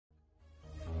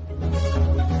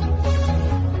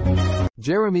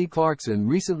Jeremy Clarkson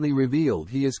recently revealed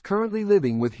he is currently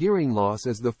living with hearing loss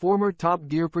as the former Top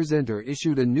Gear presenter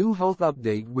issued a new health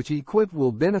update which he quipped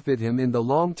will benefit him in the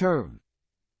long term.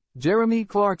 Jeremy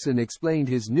Clarkson explained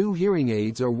his new hearing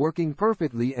aids are working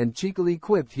perfectly and cheekily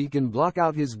quipped he can block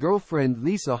out his girlfriend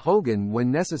Lisa Hogan when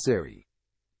necessary.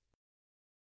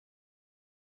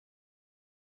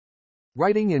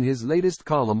 Writing in his latest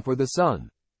column for The Sun,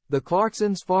 the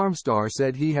Clarkson's farm star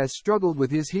said he has struggled with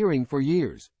his hearing for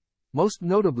years, most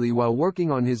notably while working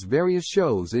on his various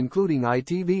shows including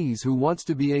ITV's Who Wants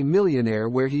to Be a Millionaire,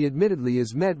 where he admittedly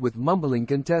is met with mumbling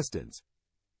contestants.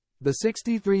 The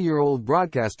 63-year-old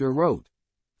broadcaster wrote,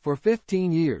 "For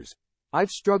 15 years, I've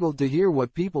struggled to hear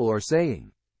what people are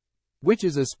saying. Which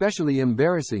is especially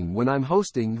embarrassing when I'm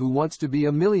hosting Who Wants to Be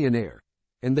a Millionaire,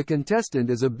 and the contestant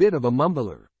is a bit of a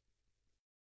mumbler.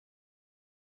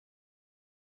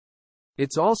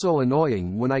 It's also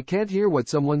annoying when I can't hear what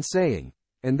someone's saying,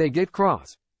 and they get cross."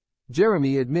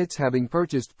 Jeremy admits having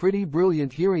purchased pretty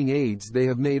brilliant hearing aids. They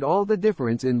have made all the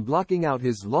difference in blocking out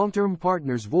his long-term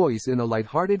partner's voice in a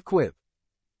light-hearted quip.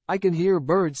 "I can hear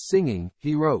birds singing,"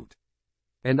 he wrote.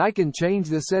 "And I can change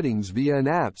the settings via an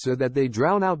app so that they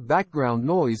drown out background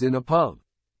noise in a pub."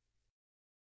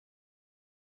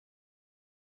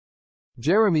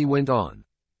 Jeremy went on,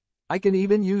 "I can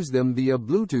even use them via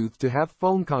Bluetooth to have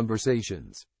phone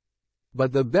conversations.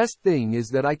 But the best thing is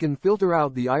that I can filter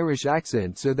out the Irish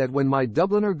accent so that when my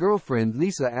Dubliner girlfriend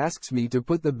Lisa asks me to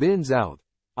put the bins out,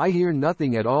 I hear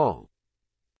nothing at all."